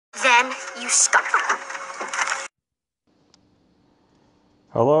Then you start.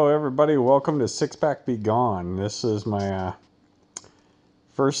 Hello everybody, welcome to Six Pack Be Gone. This is my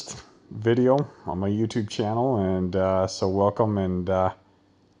first video on my YouTube channel, and so welcome. And the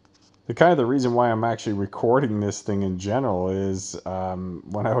reason why I'm actually recording this thing in general is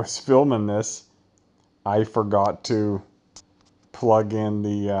when I was filming this, I forgot to plug in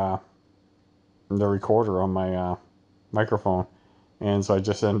the recorder on my microphone, and so I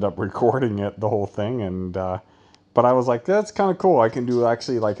just ended up recording it, the whole thing. And but I was like, that's kind of cool. I can do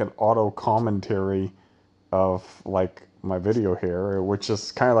actually like an auto commentary of like my video here, which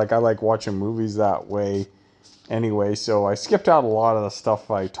is kind of like, I like watching movies that way anyway. So I skipped out a lot of the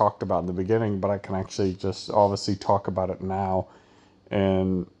stuff I talked about in the beginning, but I can actually just obviously talk about it now,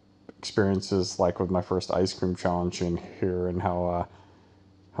 and experiences like with my first ice cream challenge in here, and how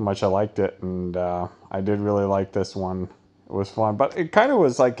much I liked it. And I did really like this one. It was fun, but it kind of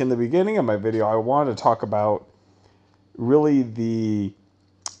was like in the beginning of my video, I wanted to talk about really the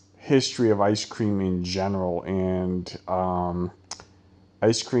history of ice cream in general. And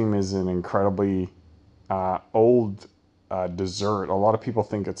ice cream is an incredibly old dessert. A lot of people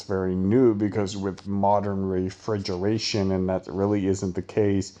think it's very new because with modern refrigeration, and that really isn't the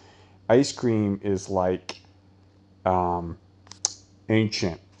case. Ice cream is like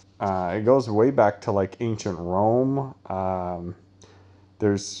ancient. It goes way back to like ancient Rome.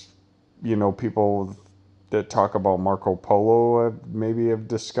 There's, people that talk about Marco Polo maybe have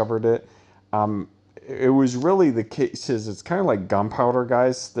discovered it. It was really the case is it's kind of like gunpowder,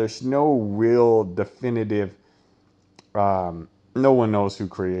 guys. There's no real definitive. No one knows who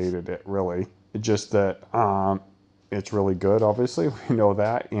created it, really. It's just that it's really good. Obviously, we know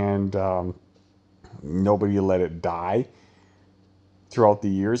that, and nobody let it die throughout the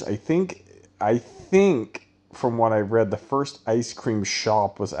years. I think from what I read, the first ice cream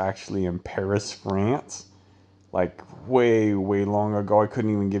shop was actually in Paris, France, like way, way long ago. I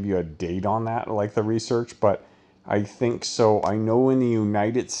couldn't even give you a date on that, like the research, but I think so. I know in the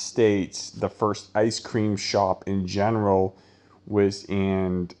United States, the first ice cream shop in general was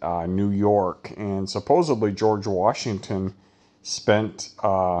in New York, and supposedly George Washington spent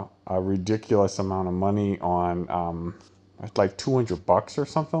a ridiculous amount of money on like $200 or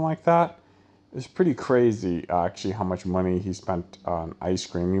something like that. It's pretty crazy, actually, how much money he spent on ice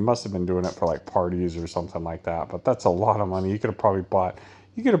cream. He must have been doing it for like parties or something like that. But that's a lot of money. You could have probably bought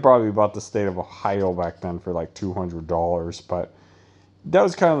the state of Ohio back then for like $200. But that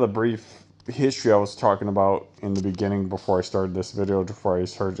was kind of the brief history I was talking about in the beginning before I started this video, before I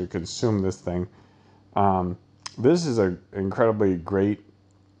started to consume this thing. This is an incredibly great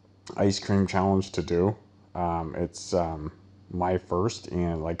ice cream challenge to do. It's my first,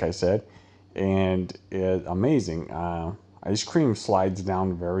 and like I said, and it amazing. Ice cream slides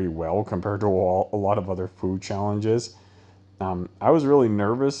down very well compared to a lot of other food challenges. I was really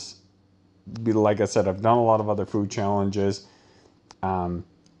nervous. Like I said, I've done a lot of other food challenges, and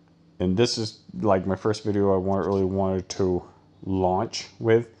this is like my first video really wanted to launch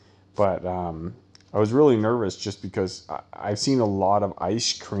with. But I was really nervous just because I've seen a lot of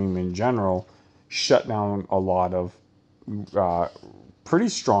ice cream in general shut down a lot of uh, pretty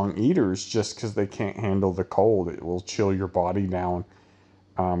strong eaters just because they can't handle the cold. It will chill your body down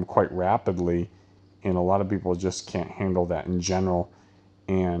quite rapidly, and a lot of people just can't handle that in general.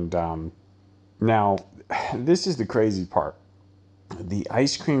 And now, this is the crazy part. The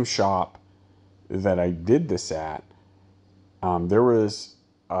ice cream shop that I did this at, there was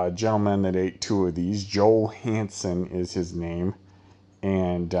a gentleman that ate two of these. Joel Hansen is his name,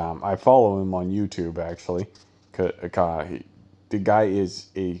 and I follow him on YouTube actually. The guy is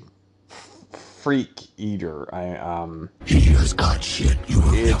a freak eater. He has got shit you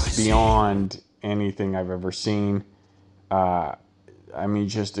have never It's seen. beyond anything I've ever seen. I mean,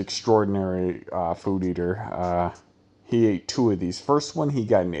 just extraordinary food eater. He ate two of these. First one he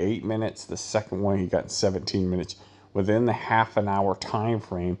got in 8 minutes. The second one he got in 17 minutes, within the half an hour time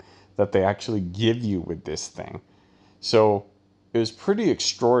frame that they actually give you with this thing. So it was pretty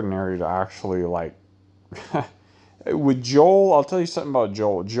extraordinary to actually like. With Joel, I'll tell you something about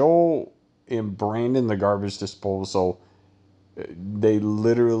Joel. Joel and Brandon, the garbage disposal, they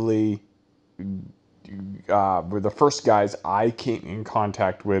literally were the first guys I came in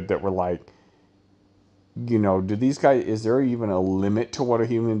contact with that were like, do these guys, is there even a limit to what a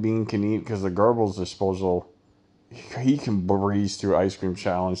human being can eat? Because the garbage disposal, he can breeze through ice cream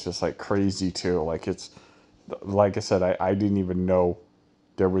challenge just like crazy too. Like like I said, I didn't even know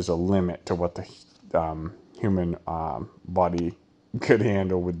there was a limit to what the human body could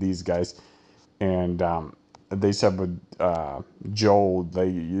handle with these guys. And they said with Joel,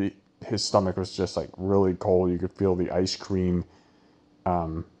 his stomach was just like really cold. You could feel the ice cream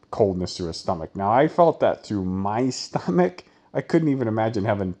coldness through his stomach. Now I felt that through my stomach. I couldn't even imagine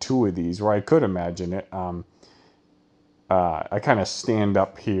having two of these, where I could imagine it. I kind of stand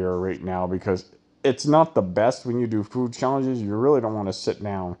up here right now because it's not the best when you do food challenges. You really don't want to sit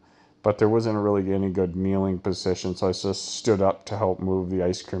down, but there wasn't really any good kneeling position, so I just stood up to help move the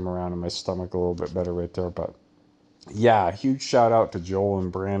ice cream around in my stomach a little bit better right there. But yeah, huge shout out to Joel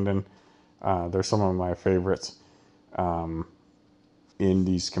and Brandon. They're some of my favorites in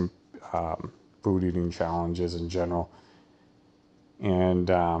these food eating challenges in general. And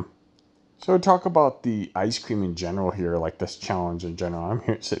so talk about the ice cream in general here, like this challenge in general. I'm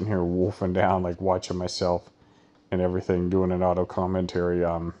here, sitting here wolfing down, like watching myself and everything, doing an auto commentary.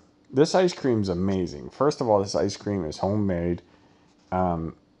 This ice cream's amazing. First of all, this ice cream is homemade.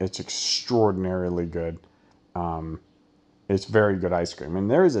 It's extraordinarily good. It's very good ice cream. And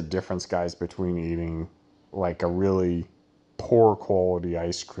there is a difference, guys, between eating like a really poor quality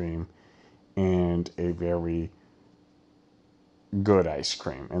ice cream and a very good ice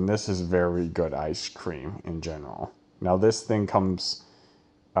cream. And this is very good ice cream in general. Now this thing comes,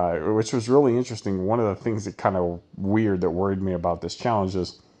 which was really interesting. One of the things that kind of weird that worried me about this challenge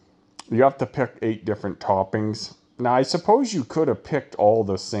is you have to pick 8 different toppings. Now I suppose you could have picked all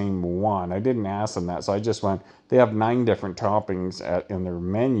the same one. I didn't ask them that, so I just went, they have 9 different toppings in their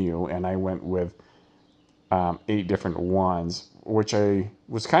menu, and I went with 8 different ones, which I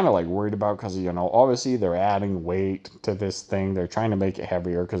was kind of like worried about because, you know, obviously they're adding weight to this thing. They're trying to make it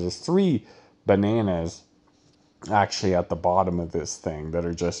heavier because there's 3 bananas actually at the bottom of this thing that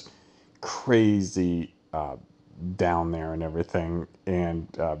are just crazy down there and everything, and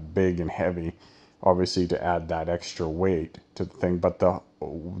big and heavy, obviously, to add that extra weight to the thing. But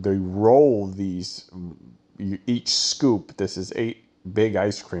they roll these, each scoop, this is 8 big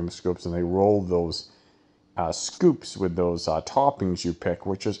ice cream scoops, and they roll those scoops with those toppings you pick,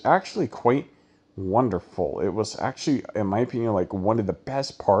 which is actually quite wonderful. It was actually, in my opinion, like one of the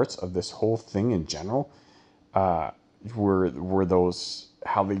best parts of this whole thing in general. Were those,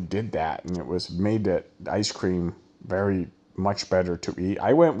 how they did that, and it was made that ice cream very much better to eat.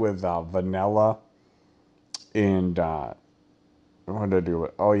 I went with vanilla and what did I do?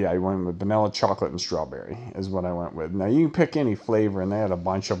 Oh yeah, I went with vanilla, chocolate, and strawberry is what I went with. Now you can pick any flavor, and they had a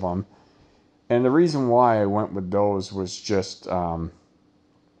bunch of them. And the reason why I went with those was just so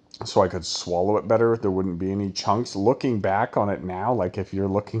I could swallow it better. There wouldn't be any chunks. Looking back on it now, like if you're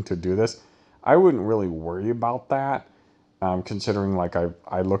looking to do this, I wouldn't really worry about that. Considering like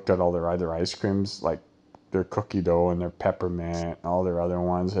I looked at all their other ice creams, like their cookie dough and their peppermint and all their other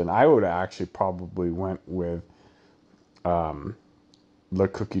ones, and I would actually probably went with the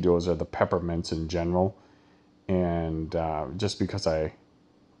cookie doughs or the peppermints in general. And just because I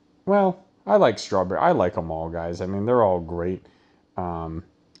like strawberry. I like them all, guys. I mean, they're all great.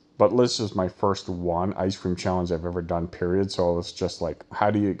 But this is my first ice cream challenge I've ever done, period. So it's just like,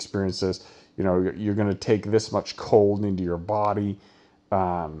 how do you experience this? You know, you're going to take this much cold into your body.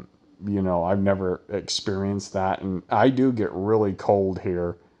 You know, I've never experienced that. And I do get really cold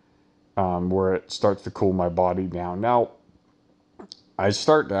here, where it starts to cool my body down. Now, I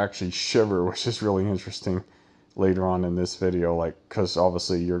start to actually shiver, which is really interesting later on in this video, like, because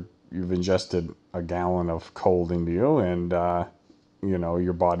obviously you've ingested a gallon of cold into you, and you know,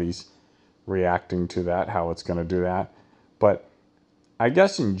 your body's reacting to that, how it's going to do that. But I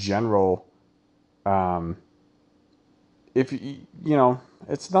guess in general, if you know,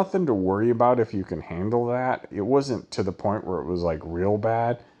 it's nothing to worry about if you can handle that. It wasn't to the point where it was like real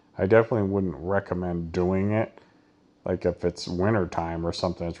bad. I definitely wouldn't recommend doing it, like if it's winter time or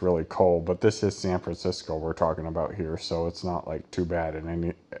something, it's really cold. But this is San Francisco we're talking about here, so it's not like too bad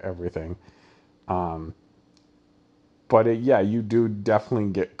in everything. But yeah, you do definitely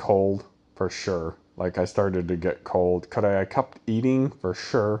get cold for sure. Like I started to get cold. I kept eating for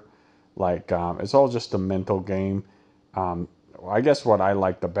sure. Like it's all just a mental game. I guess what I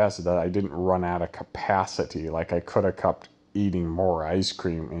like the best is that I didn't run out of capacity. Like I could have kept eating more ice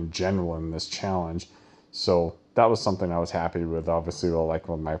cream in general in this challenge. So that was something I was happy with. Obviously, like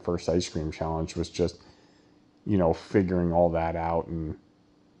with my first ice cream challenge was just, you know, figuring all that out and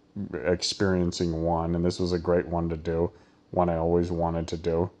experiencing one. And this was a great one to do, one I always wanted to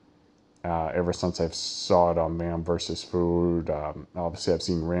do. Ever since I saw it on Man vs. Food. Obviously, I've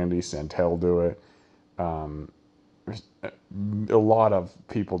seen Randy Santel do it. A lot of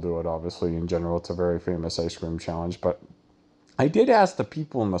people do it, obviously. In general, it's a very famous ice cream challenge. But I did ask the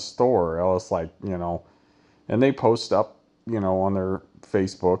people in the store. I was like, you know, and they post up, you know, on their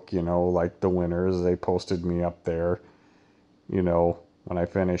Facebook, like the winners. They posted me up there, when I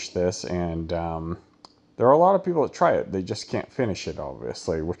finished this. And there are a lot of people that try it. They just can't finish it,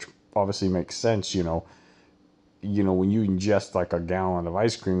 obviously, which obviously makes sense, when you ingest like a gallon of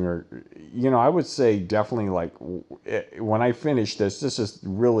ice cream, or I would say definitely, like, when I finish this is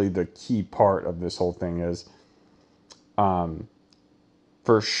really the key part of this whole thing is,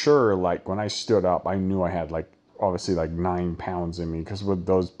 for sure, like when I stood up, I knew I had like obviously like 9 pounds in me, because with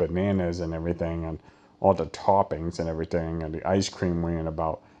those bananas and everything and all the toppings and everything and the ice cream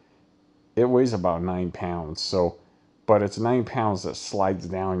it weighs about 9 pounds. So, but it's 9 pounds that slides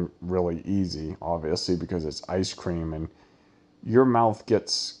down really easy, obviously, because it's ice cream and your mouth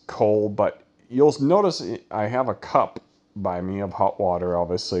gets cold. But you'll notice I have a cup by me of hot water,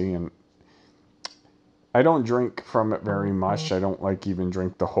 obviously, and I don't drink from it very much. I don't like even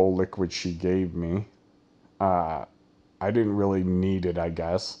drink the whole liquid she gave me. I didn't really need it, I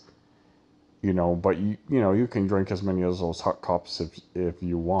guess. But you can drink as many of those hot cups if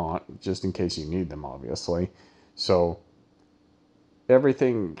you want, just in case you need them, obviously. So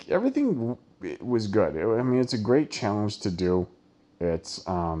everything was good. I mean, it's a great challenge to do. It's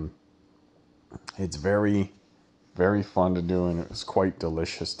very, very fun to do, and it's quite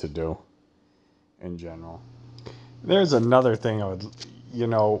delicious to do in general. There's another thing I would,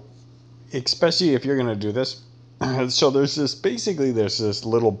 especially if you're going to do this. So there's this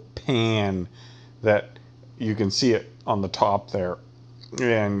little pan that you can see it on the top there,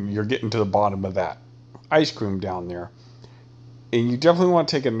 and you're getting to the bottom of that ice cream down there. And you definitely want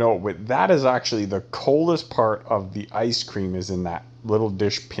to take a note, but that is actually the coldest part of the ice cream, is in that little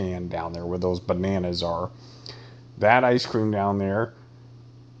dish pan down there where those bananas are. That ice cream down there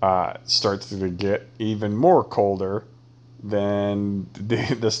starts to get even more colder than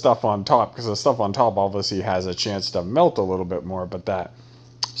the stuff on top, because the stuff on top obviously has a chance to melt a little bit more, but that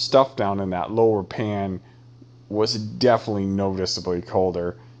stuff down in that lower pan was definitely noticeably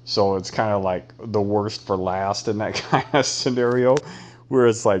colder. So it's kind of like the worst for last in that kind of scenario, where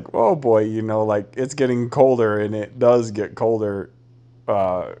it's like, oh boy, like it's getting colder, and it does get colder.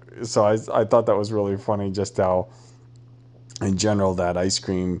 So I thought that was really funny, just how in general that ice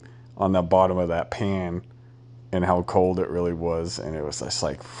cream on the bottom of that pan and how cold it really was. And it was just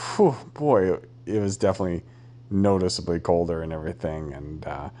like, whew, boy, it was definitely noticeably colder and everything. And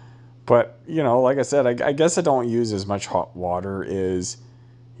but like I said, I guess I don't use as much hot water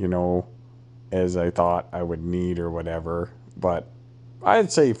you know as I thought I would need or whatever. But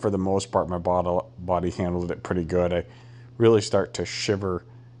I'd say for the most part my body handled it pretty good. I really start to shiver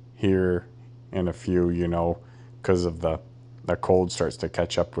here in a few, because of the cold starts to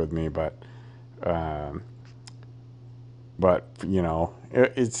catch up with me. Um, but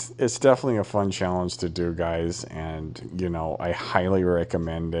it's definitely a fun challenge to do, guys, and I highly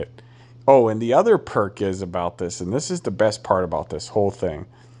recommend it. Oh, and the other perk is about this, and this is the best part about this whole thing,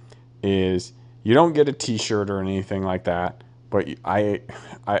 is you don't get a t-shirt or anything like that, but I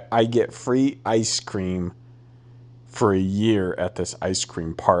get free ice cream for a year at this ice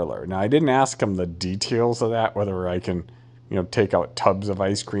cream parlor. Now, I didn't ask him the details of that, whether I can take out tubs of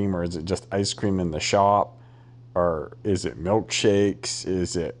ice cream, or is it just ice cream in the shop, or is it milkshakes?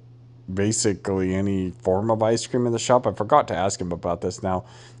 Is it basically any form of ice cream in the shop? I forgot to ask him about this. Now,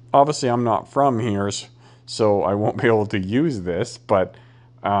 obviously, I'm not from here, so I won't be able to use this. But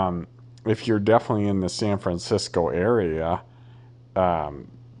if you're definitely in the San Francisco area, and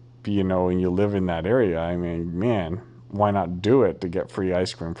you live in that area, I mean, man, why not do it to get free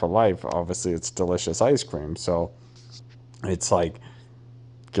ice cream for life? Obviously, it's delicious ice cream. So it's like,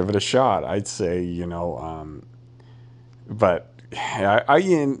 give it a shot, I'd say, but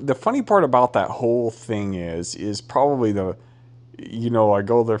the funny part about that whole thing is probably I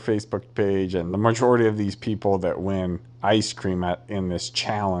go to their Facebook page, and the majority of these people that win ice cream in this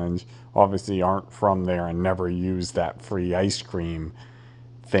challenge obviously aren't from there and never use that free ice cream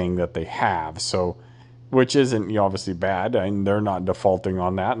thing that they have. So, which isn't obviously bad, and they're not defaulting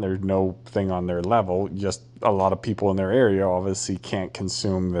on that, and there's no thing on their level. Just a lot of people in their area obviously can't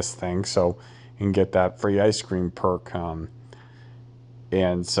consume this thing, so and get that free ice cream perk.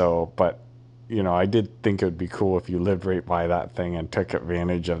 And so, but I did think it would be cool if you lived right by that thing and took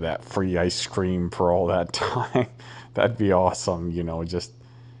advantage of that free ice cream for all that time. That'd be awesome, just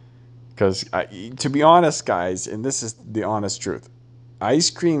because, to be honest, guys, and this is the honest truth, ice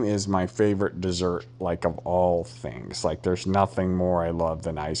cream is my favorite dessert, like, of all things. Like, there's nothing more I love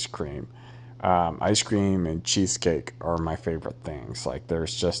than ice cream. Ice cream and cheesecake are my favorite things. Like,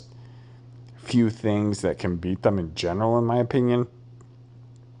 there's just few things that can beat them in general, in my opinion.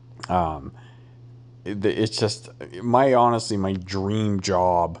 it's just honestly, my dream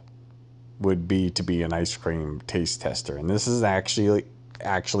job would be to be an ice cream taste tester. And this is actually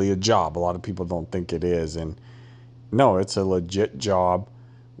a job. A lot of people don't think it is. And no, it's a legit job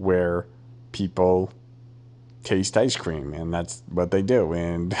where people taste ice cream, and that's what they do.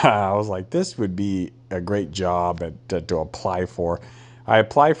 And I was like, this would be a great job to apply for. I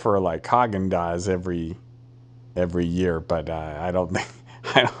apply for like Haagen-Dazs every year, but I don't think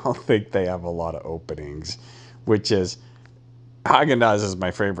I don't think they have a lot of openings. Which is Haagen-Dazs is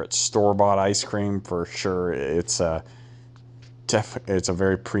my favorite store-bought ice cream for sure. It's a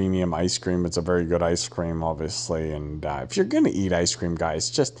very premium ice cream. It's a very good ice cream, obviously. And if you're gonna eat ice cream, guys,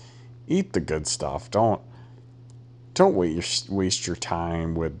 just eat the good stuff. Don't waste your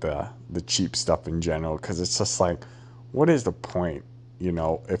time with the cheap stuff in general, because it's just like, what is the point?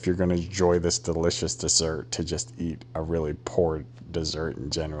 If you're gonna enjoy this delicious dessert, to just eat a really poor dessert in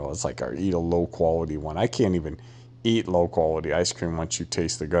general. It's like, or eat a low quality one. I can't even eat low quality ice cream once you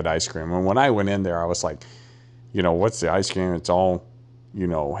taste the good ice cream. And when I went in there, I was like, what's the ice cream? It's all,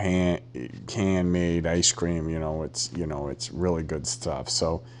 handmade ice cream. It's really good stuff.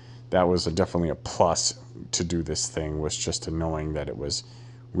 So that was definitely a plus to do this thing, was just to knowing that it was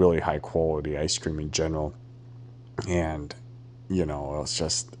really high quality ice cream in general. And, it was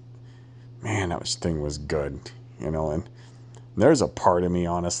just, man, thing was good, and there's a part of me,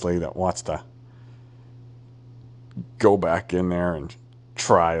 honestly, that wants to go back in there and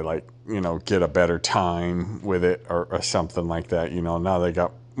try, like, get a better time with it, or something like that. Now they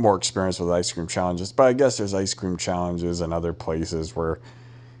got more experience with ice cream challenges, but I guess there's ice cream challenges in other places where,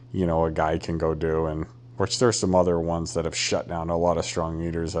 a guy can go do, and which there's some other ones that have shut down a lot of strong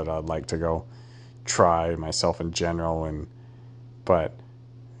eaters that I'd like to go try myself in general. But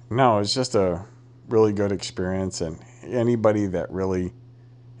no, it's just a really good experience, and anybody that really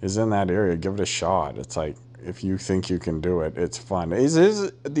is in that area, give it a shot. It's like, if you think you can do it, it's fun.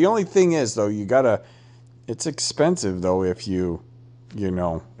 Is the only thing is, though, it's expensive, though, if you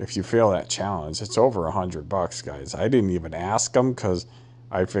fail that challenge. It's over $100, guys. I didn't even ask them, because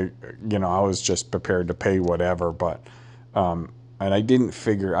I was just prepared to pay whatever, but and I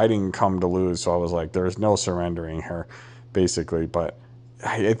didn't come to lose, so I was like, there's no surrendering here, basically. But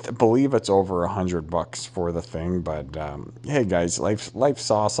I believe it's over $100 for the thing. But hey, guys,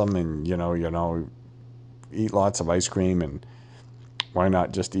 life's awesome, and eat lots of ice cream, and why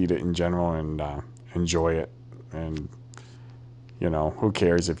not just eat it in general, and enjoy it. And who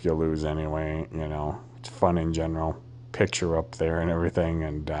cares if you lose anyway? It's fun in general. Picture up there and everything.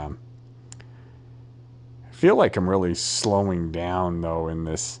 And I feel like I'm really slowing down, though, in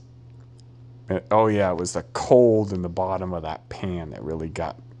this. Oh yeah, it was the cold in the bottom of that pan that really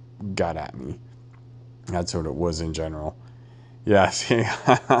got at me. That's what it was in general. Yeah, see,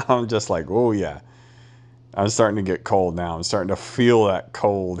 I'm just like, oh yeah, I'm starting to get cold now. I'm starting to feel that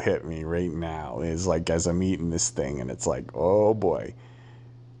cold hit me right now. It's like, as I'm eating this thing, and it's like, oh boy,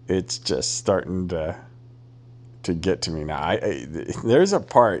 it's just starting to get to me now. There's a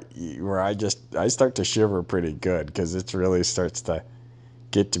part where I start to shiver pretty good, because it really starts to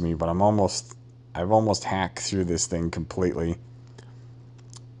get to me. But I've almost hacked through this thing completely,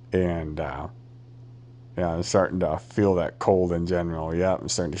 and yeah, I'm starting to feel that cold in general. Yeah, I'm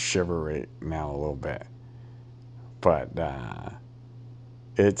starting to shiver right now a little bit. But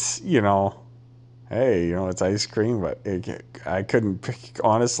it's, hey, it's ice cream, but I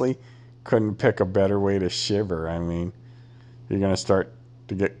honestly couldn't pick a better way to shiver. I mean, you're going to start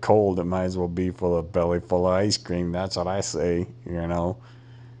to get cold, it might as well be belly full of ice cream. That's what I say,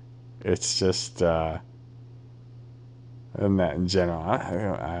 It's just, and that in general.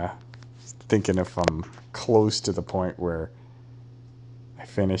 I thinking if I'm close to the point where I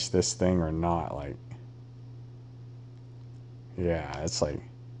finish this thing or not. Like, yeah, it's like,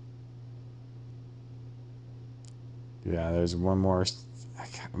 yeah, there's one more.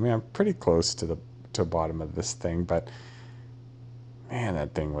 I mean, I'm pretty close to the bottom of this thing, but man,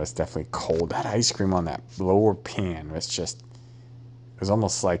 that thing was definitely cold. That ice cream on that lower pan was just, it was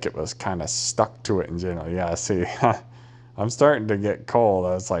almost like it was kind of stuck to it in general. Yeah, see, I'm starting to get cold.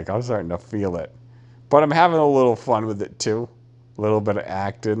 I was like, I'm starting to feel it. But I'm having a little fun with it too. A little bit of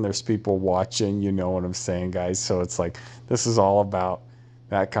acting. There's people watching, you know what I'm saying, guys. So it's like, this is all about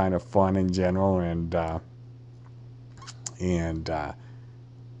that kind of fun in general, and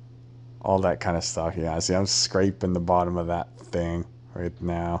all that kind of stuff. Yeah, see, I'm scraping the bottom of that thing right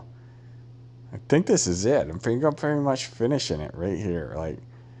now. I think this is it. I'm pretty much finishing it right here. Like,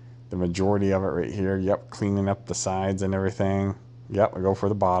 the majority of it right here. Yep, cleaning up the sides and everything. Yep, I go for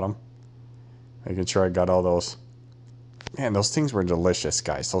the bottom. Making sure I got all those Man, those things were delicious,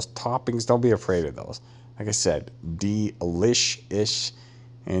 guys. Those toppings, don't be afraid of those. Like I said, delish-ish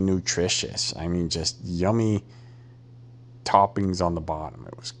and nutritious. I mean, just yummy toppings on the bottom.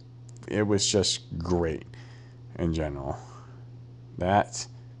 It was just great in general. That's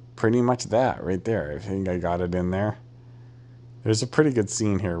pretty much that right there. I think I got it in there. There's a pretty good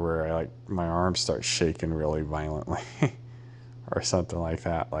scene here where I, like, my arms start shaking really violently or something like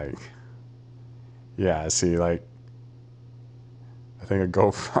that. Like, yeah, see, like, I think I go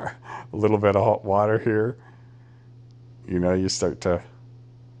for a little bit of hot water here. You know, you start to, a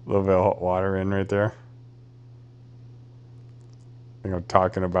little bit of hot water in right there. You know,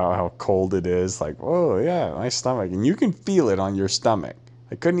 talking about how cold it is. Like, oh, yeah, my stomach. And you can feel it on your stomach.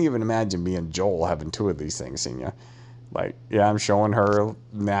 I couldn't even imagine being Joel having two of these things in you. Like, yeah, I'm showing her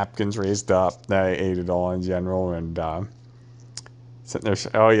napkins raised up. I ate it all in general. And sitting there,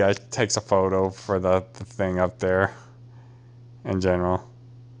 oh, yeah, it takes a photo for the thing up there in general.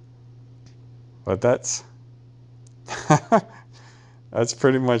 But that's that's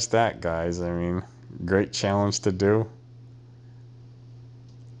pretty much that, guys. I mean, great challenge to do.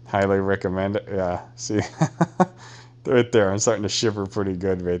 Highly recommend it. Yeah, see, right there, I'm starting to shiver pretty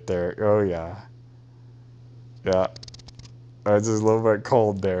good right there. Oh yeah, yeah. It's just a little bit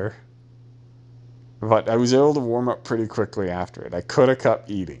cold there, but I was able to warm up pretty quickly after it. I could have kept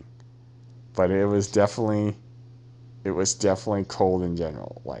eating, but it was definitely cold in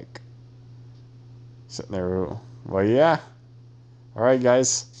general. Like sitting there. Well, yeah. All right,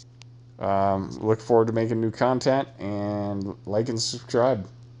 guys. Look forward to making new content and like and subscribe.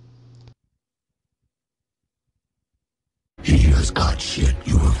 He has got shit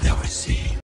you have never seen.